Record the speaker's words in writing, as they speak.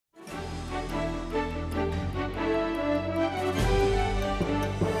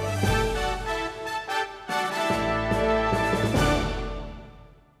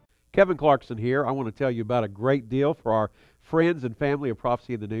Kevin Clarkson here. I want to tell you about a great deal for our friends and family of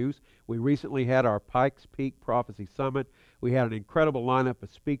Prophecy in the News. We recently had our Pikes Peak Prophecy Summit. We had an incredible lineup of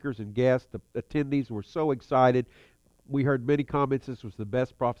speakers and guests. The attendees were so excited. We heard many comments this was the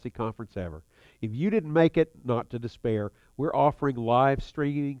best prophecy conference ever. If you didn't make it, not to despair. We're offering live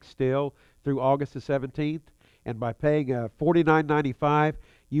streaming still through August the 17th. And by paying $49.95,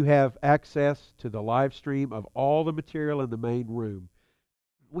 you have access to the live stream of all the material in the main room.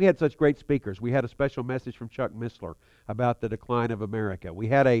 We had such great speakers. We had a special message from Chuck Missler about the decline of America. We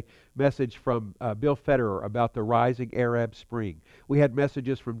had a message from Bill Federer about the rising Arab Spring. We had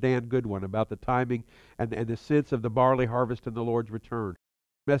messages from Dan Goodwin about the timing and the sense of the barley harvest and the Lord's return.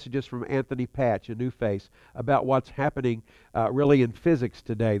 Messages from Anthony Patch, a new face, about what's happening really in physics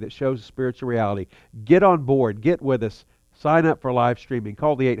today that shows spiritual reality. Get on board. Get with us. Sign up for live streaming.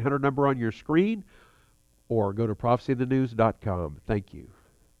 Call the 800 number on your screen or go to prophecyinthenews.com. Thank you.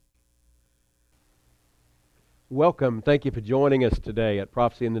 Welcome. Thank you for joining us today at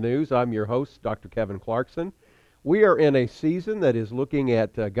Prophecy in the News. I'm your host, Dr. Kevin Clarkson. We are in a season that is looking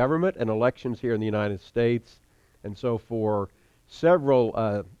at government and elections here in the United States. And so for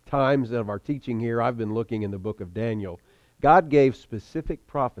several times of our teaching here, I've been looking in the book of Daniel. God gave specific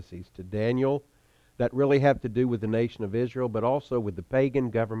prophecies to Daniel that really have to do with the nation of Israel, but also with the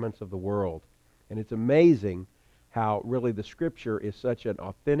pagan governments of the world. And it's amazing how really the Scripture is such an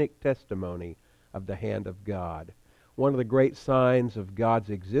authentic testimony of the hand of God. One of the great signs of God's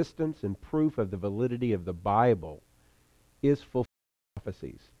existence and proof of the validity of the Bible is fulfilled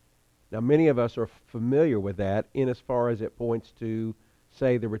prophecies. Now, many of us are familiar with that in as far as it points to,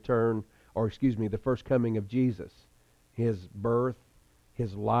 say, the first coming of Jesus, His birth,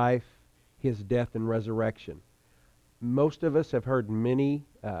 His life, His death and resurrection. Most of us have heard many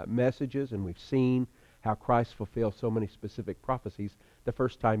messages, and we've seen how Christ fulfilled so many specific prophecies the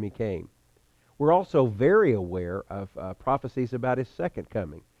first time He came. We're also very aware of prophecies about His second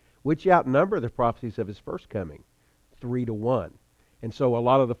coming, which outnumber the prophecies of His first coming, 3-1. And so a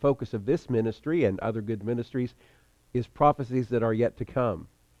lot of the focus of this ministry and other good ministries is prophecies that are yet to come.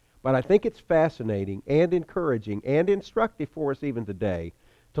 But I think it's fascinating and encouraging and instructive for us even today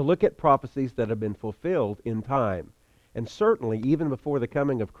to look at prophecies that have been fulfilled in time. And certainly, even before the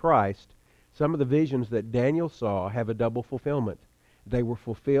coming of Christ, some of the visions that Daniel saw have a double fulfillment. They were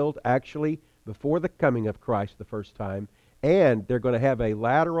fulfilled actually before the coming of Christ the first time, and they're going to have a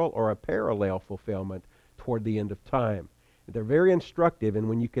lateral or a parallel fulfillment toward the end of time. They're very instructive, and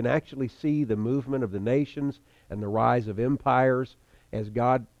when you can actually see the movement of the nations and the rise of empires as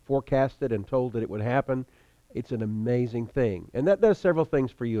God forecasted and told that it would happen, it's an amazing thing. And that does several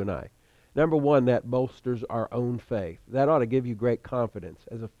things for you and I. Number one, that bolsters our own faith. That ought to give you great confidence.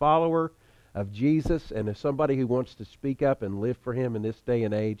 As a follower of Jesus and as somebody who wants to speak up and live for Him in this day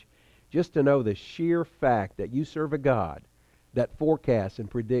and age, just to know the sheer fact that you serve a God that forecasts and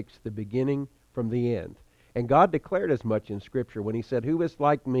predicts the beginning from the end. And God declared as much in Scripture when He said, "Who is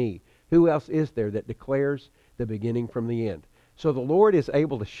like me? Who else is there that declares the beginning from the end?" So the Lord is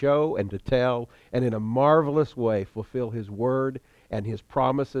able to show and to tell and in a marvelous way fulfill His Word and His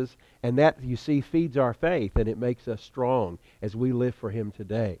promises. And that, you see, feeds our faith and it makes us strong as we live for Him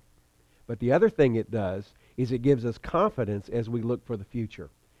today. But the other thing it does is it gives us confidence as we look for the future.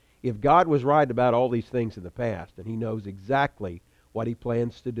 If God was right about all these things in the past, and He knows exactly what He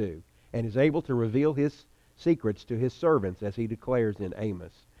plans to do, and is able to reveal His secrets to His servants, as He declares in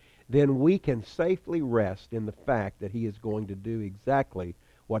Amos, then we can safely rest in the fact that He is going to do exactly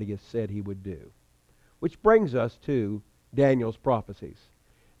what He has said He would do. Which brings us to Daniel's prophecies.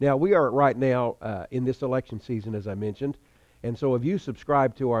 Now, we are right now in this election season, as I mentioned, and so if you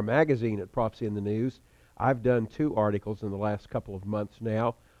subscribe to our magazine at Prophecy in the News, I've done 2 articles in the last couple of months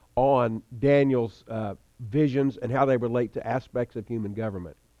now on Daniel's visions and how they relate to aspects of human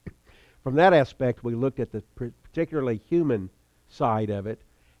government. From that aspect, we looked at the particularly human side of it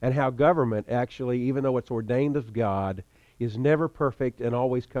and how government actually, even though it's ordained of God, is never perfect and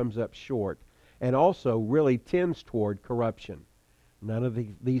always comes up short, and also really tends toward corruption. None of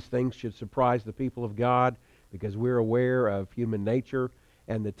these things should surprise the people of God because we're aware of human nature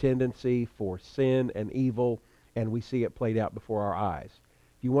and the tendency for sin and evil, and we see it played out before our eyes.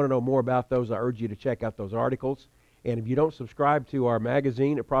 If you want to know more about those, I urge you to check out those articles. And if you don't subscribe to our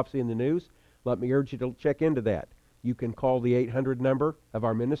magazine at Prophecy in the News, let me urge you to check into that. You can call the 800 number of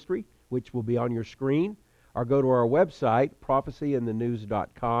our ministry, which will be on your screen, or go to our website,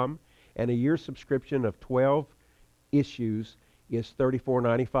 prophecyinthenews.com, and a year subscription of 12 issues is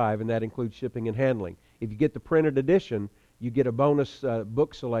 $34.95, and that includes shipping and handling. If you get the printed edition, you get a bonus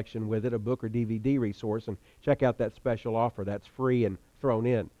book selection with it, a book or DVD resource, and check out that special offer. That's free and thrown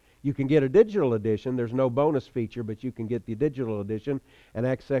in. You can get a digital edition. There's no bonus feature, but you can get the digital edition and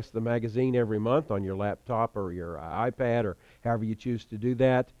access the magazine every month on your laptop or your iPad or however you choose to do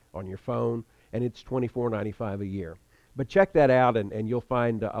that, on your phone, and it's $24.95 a year. But check that out, and you'll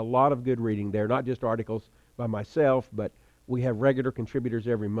find a lot of good reading there, not just articles by myself, but we have regular contributors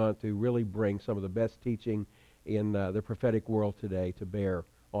every month who really bring some of the best teaching in the prophetic world today to bear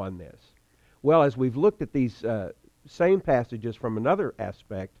on this. Well, as we've looked at these same passages from another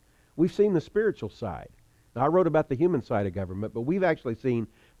aspect, we've seen the spiritual side. Now, I wrote about the human side of government, but we've actually seen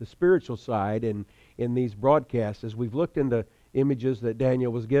the spiritual side in these broadcasts as we've looked into images that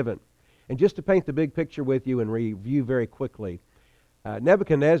Daniel was given. And just to paint the big picture with you and review very quickly,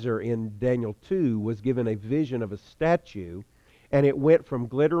 Nebuchadnezzar in Daniel 2 was given a vision of a statue, and it went from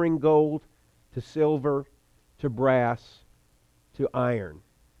glittering gold to silver to brass to iron.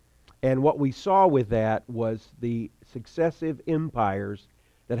 And what we saw with that was the successive empires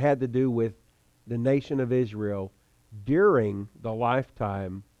that had to do with the nation of Israel during the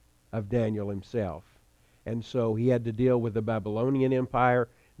lifetime of Daniel himself. And so he had to deal with the Babylonian Empire,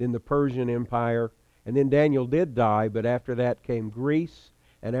 then the Persian Empire, and then Daniel did die, but after that came Greece,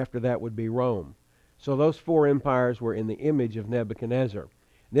 and after that would be Rome. So those four empires were in the image of Nebuchadnezzar.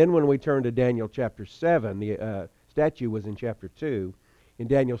 Then when we turn to Daniel chapter 7, the statue was in chapter 2. In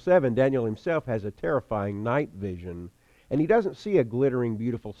Daniel 7, Daniel himself has a terrifying night vision, and he doesn't see a glittering,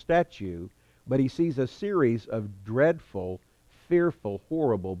 beautiful statue, but he sees a series of dreadful, fearful,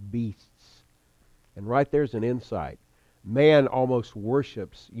 horrible beasts. And right there's an insight. Man almost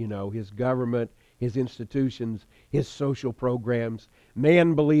worships, his government, his institutions, his social programs.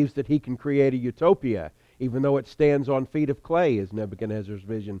 Man believes that he can create a utopia, even though it stands on feet of clay, as Nebuchadnezzar's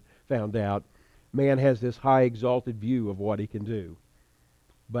vision found out. Man has this high exalted view of what he can do.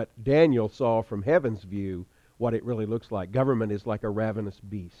 But Daniel saw from heaven's view what it really looks like. Government is like a ravenous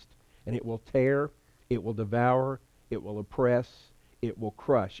beast, and it will tear, it will devour, it will oppress, it will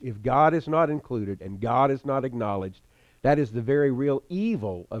crush. If God is not included and God is not acknowledged, that is the very real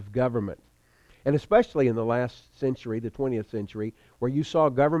evil of government. And especially in the last century, the 20th century, where you saw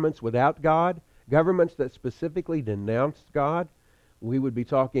governments without God, governments that specifically denounced God. We would be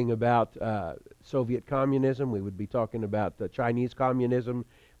talking about Soviet communism. We would be talking about Chinese communism.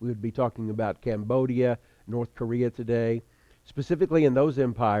 We would be talking about Cambodia, North Korea today. Specifically in those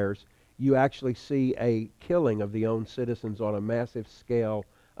empires, you actually see a killing of the own citizens on a massive scale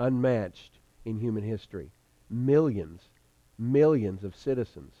unmatched in human history. Millions of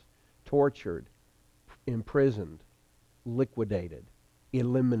citizens tortured, imprisoned, liquidated,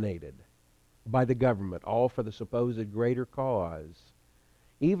 eliminated by the government, all for the supposed greater cause.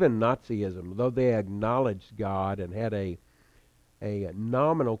 Even Nazism, though they acknowledged God and had a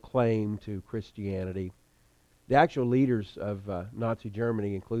nominal claim to Christianity, the actual leaders of Nazi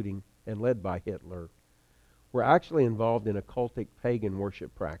Germany, including and led by Hitler, were actually involved in occultic pagan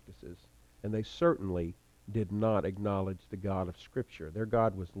worship practices, and they certainly did not acknowledge the God of Scripture. Their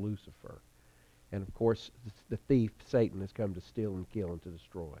God was Lucifer. And of course, the thief, Satan, has come to steal and kill and to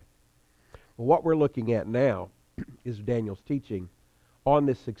destroy. Well, what we're looking at now is Daniel's teaching on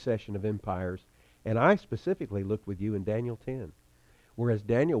this succession of empires, and I specifically looked with you in Daniel 10, whereas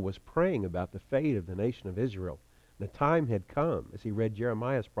Daniel was praying about the fate of the nation of Israel. The time had come, as he read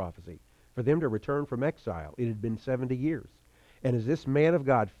Jeremiah's prophecy, for them to return from exile. It had been 70 years. And as this man of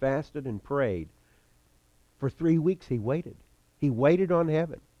God fasted and prayed, for 3 weeks he waited. He waited on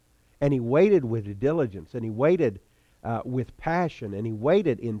heaven. And he waited with diligence, and he waited with passion, and he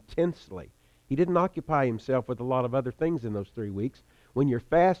waited intensely. He didn't occupy himself with a lot of other things in those 3 weeks. When you're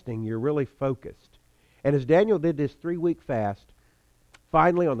fasting, you're really focused. And as Daniel did this 3-week fast,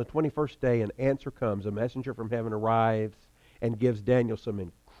 finally on the 21st day, an answer comes. A messenger from heaven arrives and gives Daniel some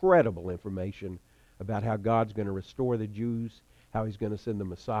incredible information about how God's going to restore the Jews, how he's going to send the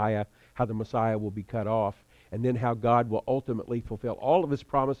Messiah, how the Messiah will be cut off, and then how God will ultimately fulfill all of his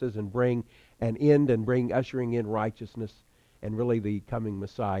promises and bring an end and bring ushering in righteousness and really the coming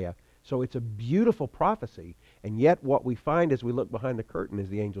Messiah. So it's a beautiful prophecy, and yet what we find as we look behind the curtain is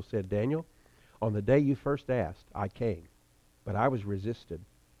the angel said, Daniel, on the day you first asked, I came, but I was resisted.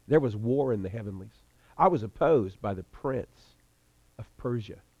 There was war in the heavenlies. I was opposed by the prince of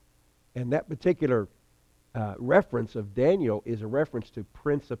Persia. And that particular reference of Daniel is a reference to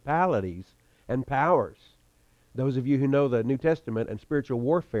principalities and powers. Those of you who know the New Testament and spiritual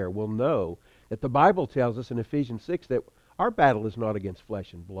warfare will know that the Bible tells us in Ephesians 6 that our battle is not against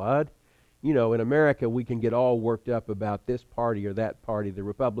flesh and blood. In America we can get all worked up about this party or that party, the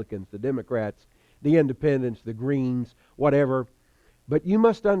Republicans, the Democrats, the Independents, the Greens, whatever. But you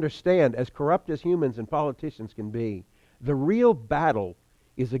must understand, as corrupt as humans and politicians can be, the real battle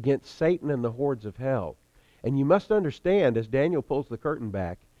is against Satan and the hordes of hell. And you must understand, as Daniel pulls the curtain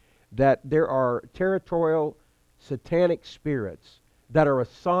back, that there are territorial satanic spirits that are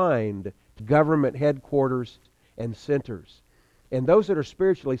assigned to government headquarters and centers. And those that are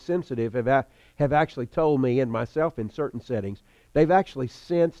spiritually sensitive have actually told me, and myself in certain settings, they've actually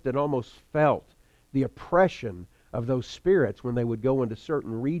sensed and almost felt the oppression of those spirits when they would go into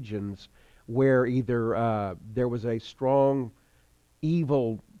certain regions where either there was a strong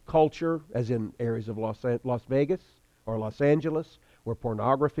evil culture, as in areas of Las Vegas or Los Angeles, where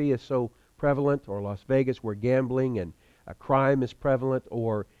pornography is so prevalent, or Las Vegas, where gambling and crime is prevalent,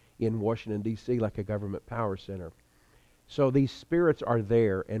 or in Washington, D.C., like a government power center. So these spirits are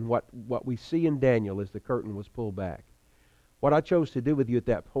there, and what we see in Daniel is the curtain was pulled back. What I chose to do with you at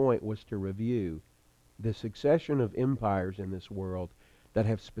that point was to review the succession of empires in this world that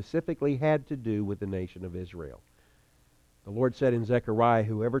have specifically had to do with the nation of Israel. The Lord said in Zechariah,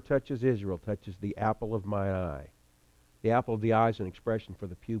 "Whoever touches Israel touches the apple of my eye." The apple of the eye is an expression for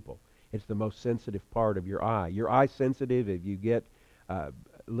the pupil. It's the most sensitive part of your eye. Your eye's sensitive if you get a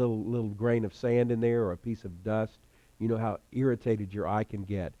little grain of sand in there or a piece of dust. You know how irritated your eye can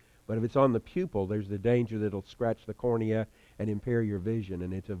get. But if it's on the pupil, there's the danger that it'll scratch the cornea and impair your vision.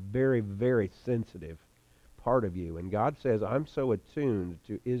 And it's a very, very sensitive part of you. And God says, I'm so attuned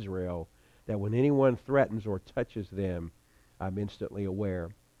to Israel that when anyone threatens or touches them, I'm instantly aware.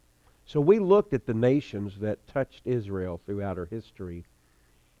 So we looked at the nations that touched Israel throughout our history,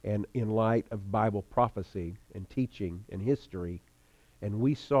 and in light of Bible prophecy and teaching and history, and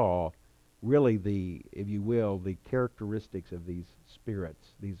we saw really the, if you will, the characteristics of these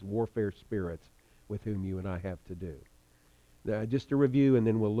spirits, these warfare spirits with whom you and I have to do. Just a review, and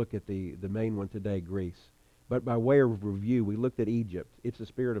then we'll look at the main one today, Greece. But by way of review, we looked at Egypt. It's a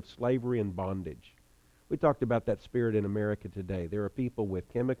spirit of slavery and bondage. We talked about that spirit in America today. There are people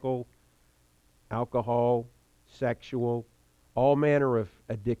with chemical, alcohol, sexual, all manner of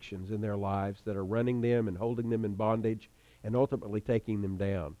addictions in their lives that are running them and holding them in bondage and ultimately taking them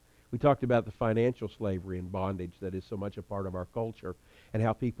down. We talked about the financial slavery and bondage that is so much a part of our culture, and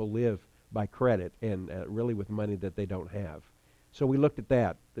how people live by credit and really with money that they don't have. So we looked at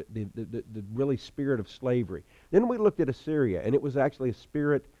that, the really spirit of slavery. Then we looked at Assyria, and it was actually a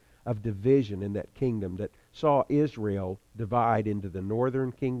spirit of division in that kingdom that saw Israel divide into the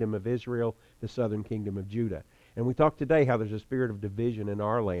northern kingdom of Israel, the southern kingdom of Judah. And we talked today how there's a spirit of division in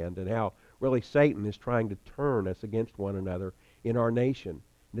our land, and how really Satan is trying to turn us against one another in our nation.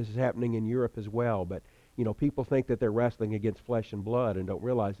 This is happening in Europe as well, but you know, people think that they're wrestling against flesh and blood and don't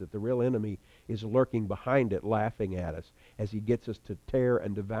realize that the real enemy is lurking behind it, laughing at us as he gets us to tear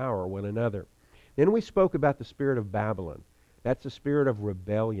and devour one another. Then we spoke about the spirit of Babylon. That's a spirit of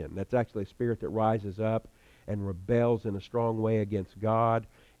rebellion. That's actually a spirit that rises up and rebels in a strong way against God.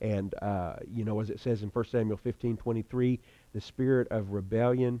 And, as it says in 1 Samuel 15:23, the spirit of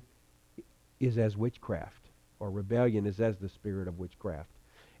rebellion is as witchcraft, or rebellion is as the spirit of witchcraft.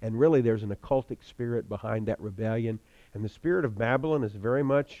 And really there's an occultic spirit behind that rebellion. And the spirit of Babylon is very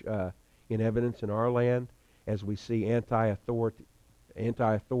much in evidence in our land, as we see anti-authority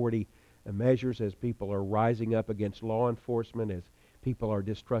measures, as people are rising up against law enforcement, as people are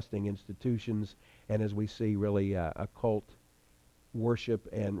distrusting institutions, and as we see really occult worship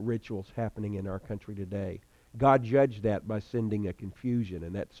and rituals happening in our country today. God judged that by sending a confusion,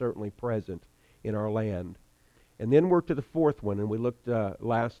 and that's certainly present in our land. And then we're to the fourth one, and we looked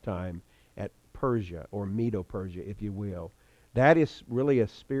last time at Persia, or Medo-Persia, if you will. That is really a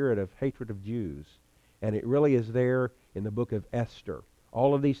spirit of hatred of Jews, and it really is there in the book of Esther.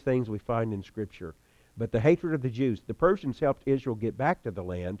 All of these things we find in Scripture. But the hatred of the Jews, the Persians helped Israel get back to the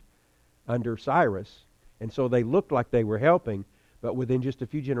land under Cyrus, and so they looked like they were helping, but within just a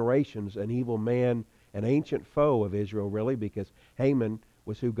few generations, an evil man, an ancient foe of Israel really, because Haman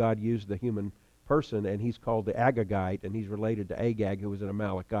was who God used, the human person, and he's called the Agagite, and he's related to Agag, who was an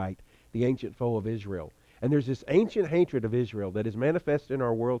Amalekite, the ancient foe of Israel. And there's this ancient hatred of Israel that is manifest in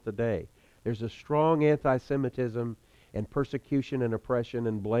our world today. There's a strong anti-Semitism and persecution and oppression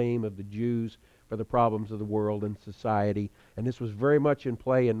and blame of the Jews for the problems of the world and society. And this was very much in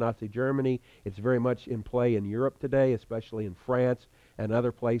play in Nazi Germany. It's very much in play in Europe today, especially in France and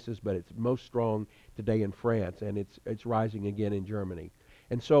other places, but it's most strong today in France, and it's rising again in Germany.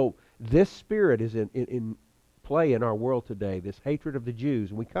 And so this spirit is in play in our world today, this hatred of the Jews.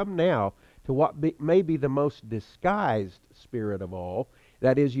 And we come now to what may be the most disguised spirit of all.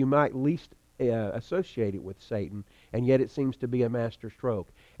 That is, you might least associate it with Satan, and yet it seems to be a master stroke.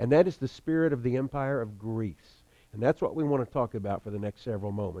 And that is the spirit of the empire of Greece. And that's what we want to talk about for the next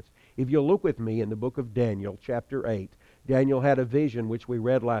several moments. If you'll look with me in the book of Daniel, chapter 8, Daniel had a vision, which we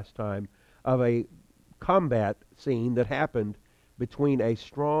read last time, of a combat scene that happened between a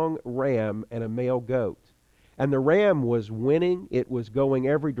strong ram and a male goat. And the ram was winning. It was going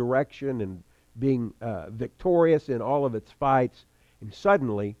every direction and being victorious in all of its fights. And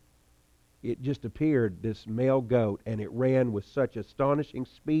suddenly, it just appeared, this male goat, and it ran with such astonishing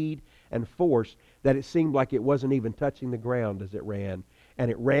speed and force that it seemed like it wasn't even touching the ground as it ran. And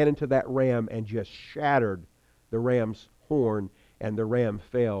it ran into that ram and just shattered the ram's horn, and the ram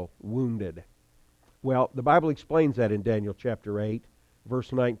fell wounded. Well, the Bible explains that in Daniel chapter 8,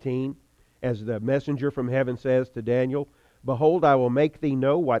 verse 19, as the messenger from heaven says to Daniel, "Behold, I will make thee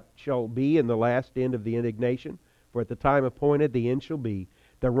know what shall be in the last end of the indignation, for at the time appointed the end shall be.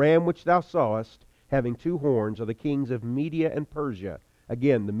 The ram which thou sawest, having two horns, are the kings of Media and Persia,"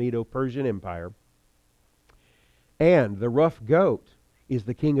 again, the Medo-Persian Empire. "And the rough goat is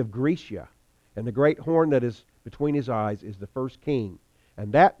the king of Grecia, and the great horn that is between his eyes is the first king.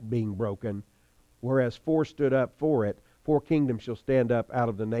 And that being broken, whereas four stood up for it, four kingdoms shall stand up out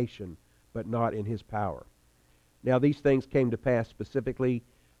of the nation, but not in his power." Now these things came to pass specifically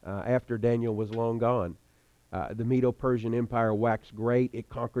after Daniel was long gone. The Medo-Persian Empire waxed great. It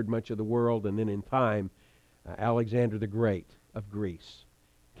conquered much of the world, and then in time, Alexander the Great of Greece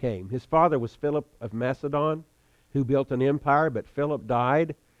came. His father was Philip of Macedon, who built an empire, but Philip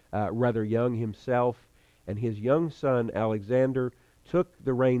died rather young himself, and his young son Alexander took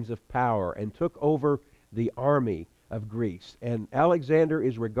the reins of power and took over the army of Greece. And Alexander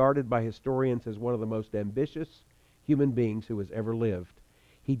is regarded by historians as one of the most ambitious human beings who has ever lived.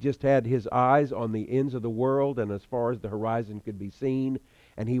 He just had his eyes on the ends of the world and as far as the horizon could be seen,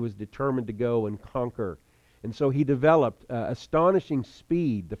 and he was determined to go and conquer. And so he developed astonishing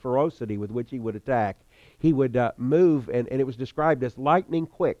speed, the ferocity with which he would attack. He would move, and it was described as lightning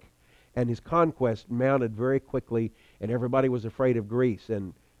quick, and his conquest mounted very quickly, and everybody was afraid of Greece.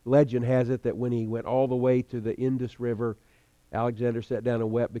 And legend has it that when he went all the way to the Indus River, Alexander sat down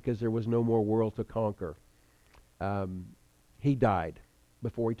and wept because there was no more world to conquer. He died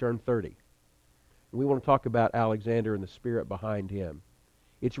before he turned 30. And we want to talk about Alexander and the spirit behind him.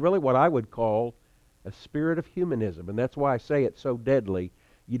 It's really what I would call a spirit of humanism, and that's why I say it's so deadly.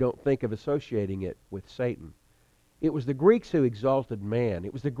 You don't think of associating it with Satan. It was the Greeks who exalted man.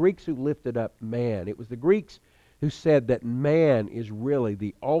 It was the Greeks who lifted up man. It was the Greeks who said that man is really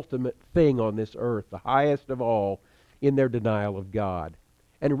the ultimate thing on this earth, the highest of all, in their denial of God.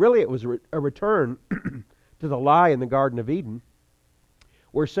 And really it was a return to the lie in the Garden of Eden,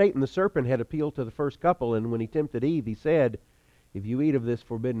 where Satan the serpent had appealed to the first couple, and when he tempted Eve, he said, "If you eat of this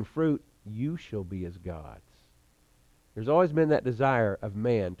forbidden fruit, you shall be as gods." There's always been that desire of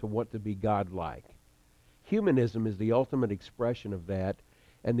man to want to be godlike. Humanism is the ultimate expression of that,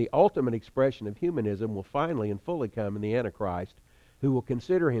 and the ultimate expression of humanism will finally and fully come in the Antichrist, who will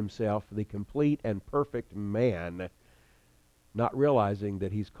consider himself the complete and perfect man, not realizing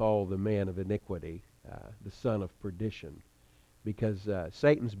that he's called the man of iniquity, the son of perdition, because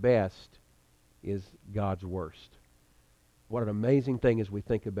Satan's best is God's worst. What an amazing thing as we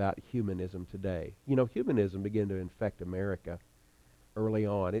think about humanism today. You know, humanism began to infect America early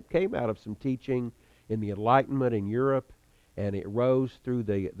on. It came out of some teaching in the Enlightenment in Europe, and it rose through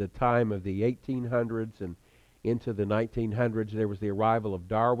the time of the 1800s and into the 1900s. There was the arrival of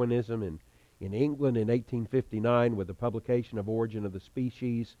Darwinism in England in 1859 with the publication of Origin of the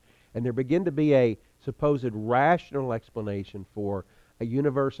Species, and there began to be a supposed rational explanation for a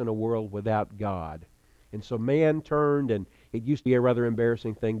universe and a world without God. And so man turned, and it used to be a rather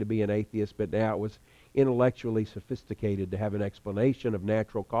embarrassing thing to be an atheist, but now it was intellectually sophisticated to have an explanation of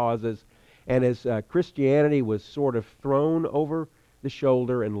natural causes. And as Christianity was sort of thrown over the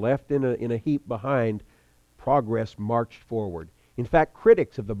shoulder and left in a heap behind, progress marched forward. In fact,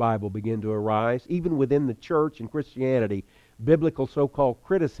 critics of the Bible began to arise. Even within the church and Christianity, biblical so-called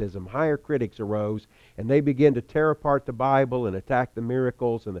criticism, higher critics arose, and they began to tear apart the Bible and attack the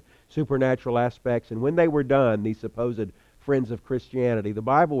miracles and the supernatural aspects. And when they were done, these supposed friends of Christianity, the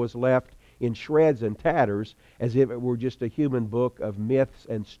Bible was left in shreds and tatters as if it were just a human book of myths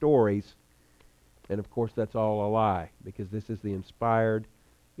and stories. And of course, that's all a lie, because this is the inspired,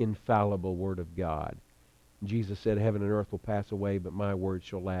 infallible Word of God. Jesus said, "Heaven and earth will pass away, but my word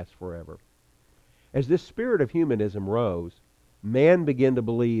shall last forever." As this spirit of humanism rose, man began to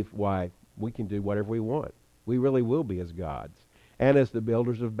believe, why, we can do whatever we want. We really will be as gods. And as the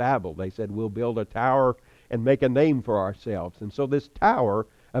builders of Babel, they said, we'll build a tower and make a name for ourselves. And so this tower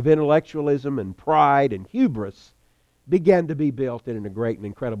of intellectualism and pride and hubris began to be built in a great and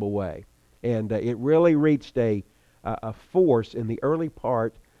incredible way. And it really reached a force in the early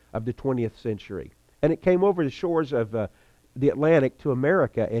part of the 20th century. And it came over the shores of the Atlantic to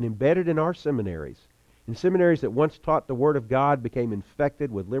America and embedded in our seminaries. And seminaries that once taught the Word of God became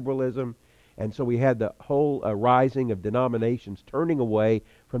infected with liberalism. And so we had the whole rising of denominations turning away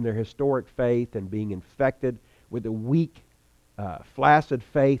from their historic faith and being infected with a weak, flaccid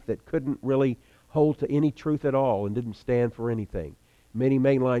faith that couldn't really hold to any truth at all and didn't stand for anything. Many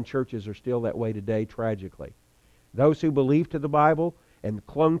mainline churches are still that way today, tragically. Those who believed to the Bible and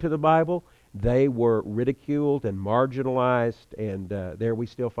clung to the Bible, they were ridiculed and marginalized, and there we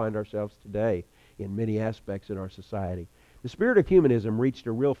still find ourselves today in many aspects in our society. The spirit of humanism reached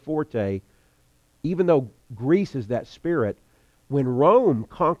a real forte, even though Greece is that spirit. When Rome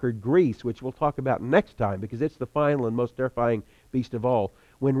conquered Greece, which we'll talk about next time because it's the final and most terrifying beast of all,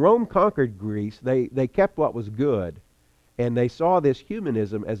 when Rome conquered Greece, they kept what was good, and they saw this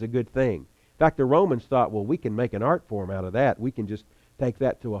humanism as a good thing. In fact, the Romans thought, well, we can make an art form out of that. We can just take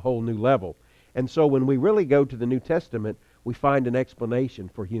that to a whole new level. And so when we really go to the New Testament, we find an explanation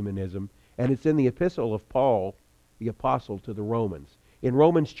for humanism, and it's in the epistle of Paul, the apostle to the Romans. In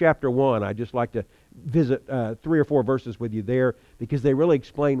Romans chapter 1, I'd just like to visit 3 or 4 verses with you there because they really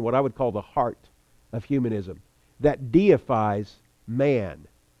explain what I would call the heart of humanism, that deifies man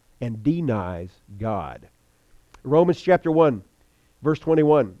and denies God. Romans chapter 1, verse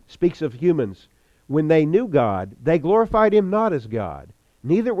 21 speaks of humans. When they knew God, they glorified Him not as God,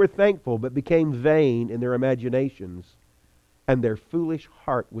 neither were thankful, but became vain in their imaginations, and their foolish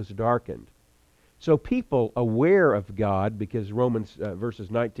heart was darkened. So people aware of God, because Romans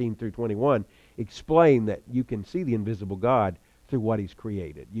verses 19 through 21 explain that you can see the invisible God through what He's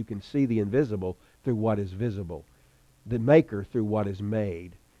created. You can see the invisible through what is visible. The Maker through what is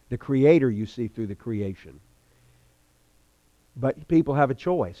made. The Creator you see through the creation. But people have a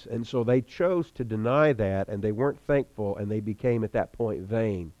choice, and so they chose to deny that, and they weren't thankful, and they became at that point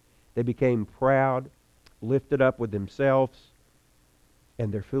vain. They became proud, lifted up with themselves,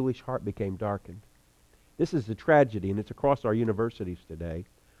 and their foolish heart became darkened. This is the tragedy, and it's across our universities today.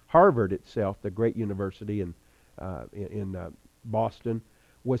 Harvard itself, the great university in Boston,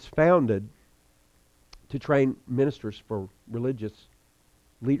 was founded to train ministers for religious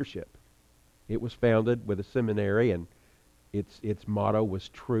leadership. It was founded with a seminary, and its motto was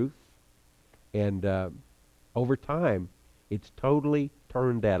truth. And over time, it's totally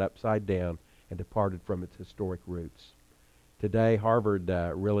turned that upside down and departed from its historic roots. Today, Harvard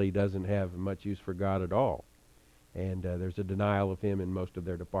really doesn't have much use for God at all. And there's a denial of Him in most of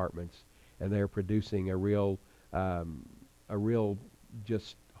their departments. And they're producing a real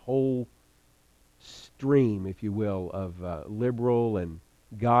just whole stream, if you will, of liberal and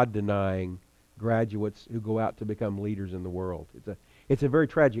God-denying graduates who go out to become leaders in the world. It's a very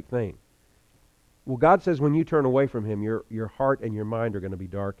tragic thing. Well, God says when you turn away from Him, your heart and your mind are going to be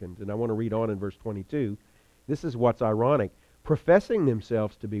darkened. And I want to read on in verse 22. This is what's ironic. Professing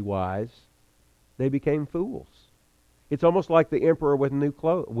themselves to be wise, they became fools. It's almost like the emperor with no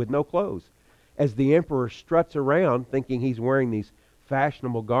clothes. As the emperor struts around thinking he's wearing these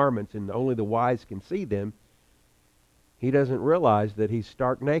fashionable garments and only the wise can see them, he doesn't realize that he's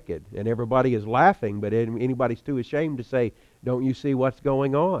stark naked. And everybody is laughing, but anybody's too ashamed to say, don't you see what's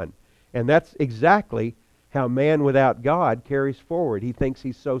going on? And that's exactly how man without God carries forward. He thinks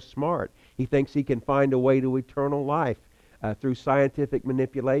he's so smart. He thinks he can find a way to eternal life through scientific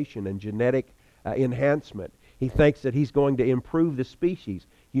manipulation and genetic enhancement. He thinks that he's going to improve the species,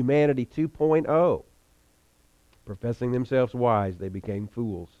 humanity 2.0. Professing themselves wise, they became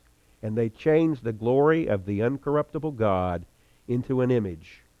fools. And they changed the glory of the uncorruptible God into an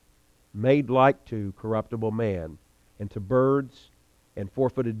image, made like to corruptible man, and to birds, and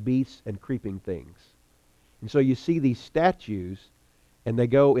four-footed beasts, and creeping things. And so you see these statues, and they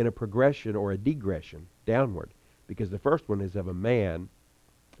go in a progression or a degression downward, because the first one is of a man,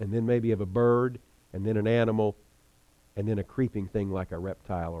 and then maybe of a bird, and then an animal, and then a creeping thing like a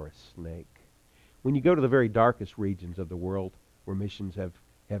reptile or a snake. When you go to the very darkest regions of the world where missions have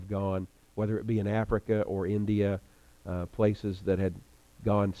gone, whether it be in Africa or India, places that had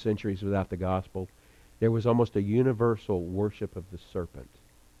gone centuries without the gospel, there was almost a universal worship of the serpent.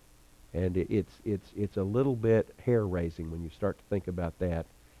 And it's a little bit hair-raising when you start to think about that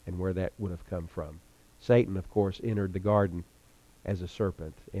and where that would have come from. Satan, of course, entered the garden as a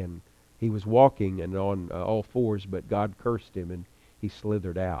serpent, and he was walking and on all fours, but God cursed him, and he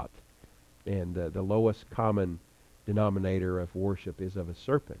slithered out. And the lowest common denominator of worship is of a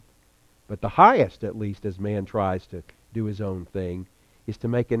serpent. But the highest, at least, as man tries to do his own thing, is to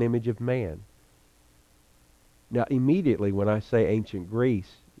make an image of man. Now, immediately when I say ancient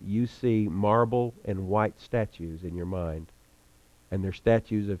Greece, you see marble and white statues in your mind. And they're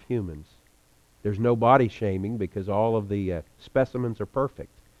statues of humans. There's no body shaming because all of the specimens are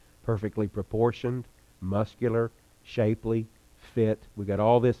perfect, perfectly proportioned, muscular, shapely, fit. We got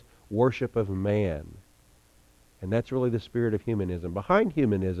all this worship of man. And that's really the spirit of humanism. Behind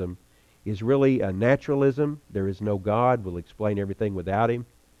humanism is really a naturalism. There is no God. We'll explain everything without him.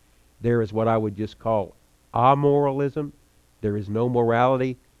 There is what I would just call amoralism. There is no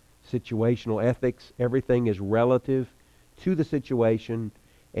morality, situational ethics. Everything is relative to the situation.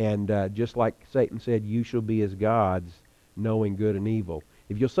 And just like Satan said, you shall be as gods, knowing good and evil.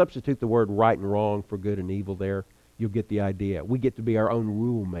 If you'll substitute the word right and wrong for good and evil there, you'll get the idea. We get to be our own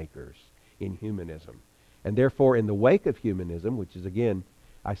rule makers in humanism. And therefore, in the wake of humanism, which is, again,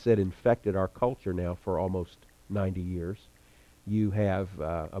 I said infected our culture now for almost 90 years, you have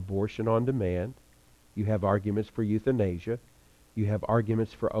abortion on demand. You have arguments for euthanasia. You have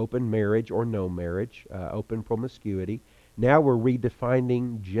arguments for open marriage or no marriage, open promiscuity. Now we're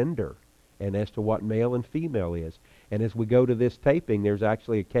redefining gender and as to what male and female is. And as we go to this taping, there's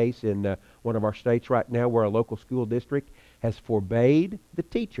actually a case in one of our states right now where a local school district has forbade the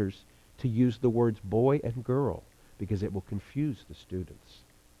teachers to use the words boy and girl because it will confuse the students.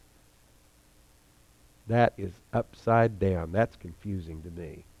 That is upside down. That's confusing to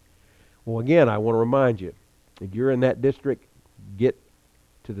me. Well, again, I want to remind you, if you're in that district, get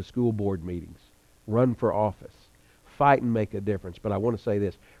to the school board meetings. Run for office. Fight and make a difference. But I want to say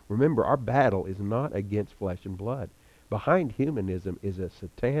this. Remember, our battle is not against flesh and blood. Behind humanism is a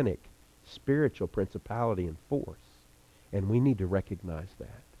satanic, spiritual principality and force. And we need to recognize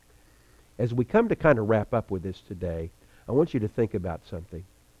that. As we come to kind of wrap up with this today, I want you to think about something.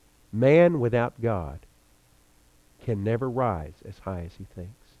 Man without God can never rise as high as he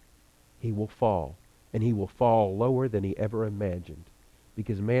thinks. He will fall, and he will fall lower than he ever imagined,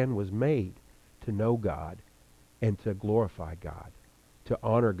 because man was made to know God and to glorify God, to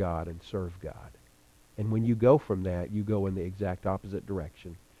honor God and serve God. And when you go from that, you go in the exact opposite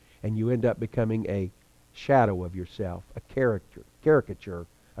direction, and you end up becoming a shadow of yourself, a caricature,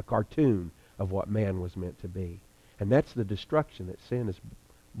 a cartoon of what man was meant to be. And that's the destruction that sin has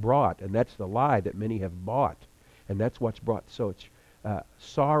brought, and that's the lie that many have bought, and that's what's brought such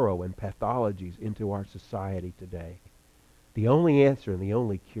sorrow and pathologies into our society today. The only answer and the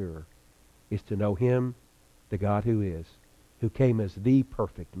only cure is to know him, the God who is, who came as the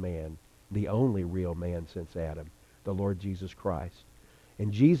perfect man, the only real man since Adam, the Lord Jesus Christ.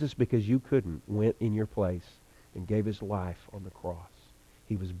 And Jesus, because you couldn't, went in your place and gave his life on the cross.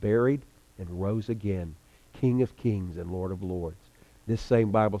 He was buried and rose again, King of kings and Lord of lords. This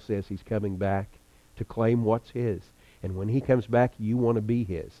same Bible says he's coming back to claim what's his. And when he comes back, you want to be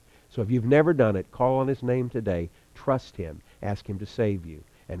his. So if you've never done it, call on his name today. Trust him. Ask him to save you.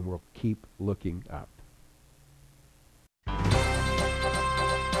 And we'll keep looking up.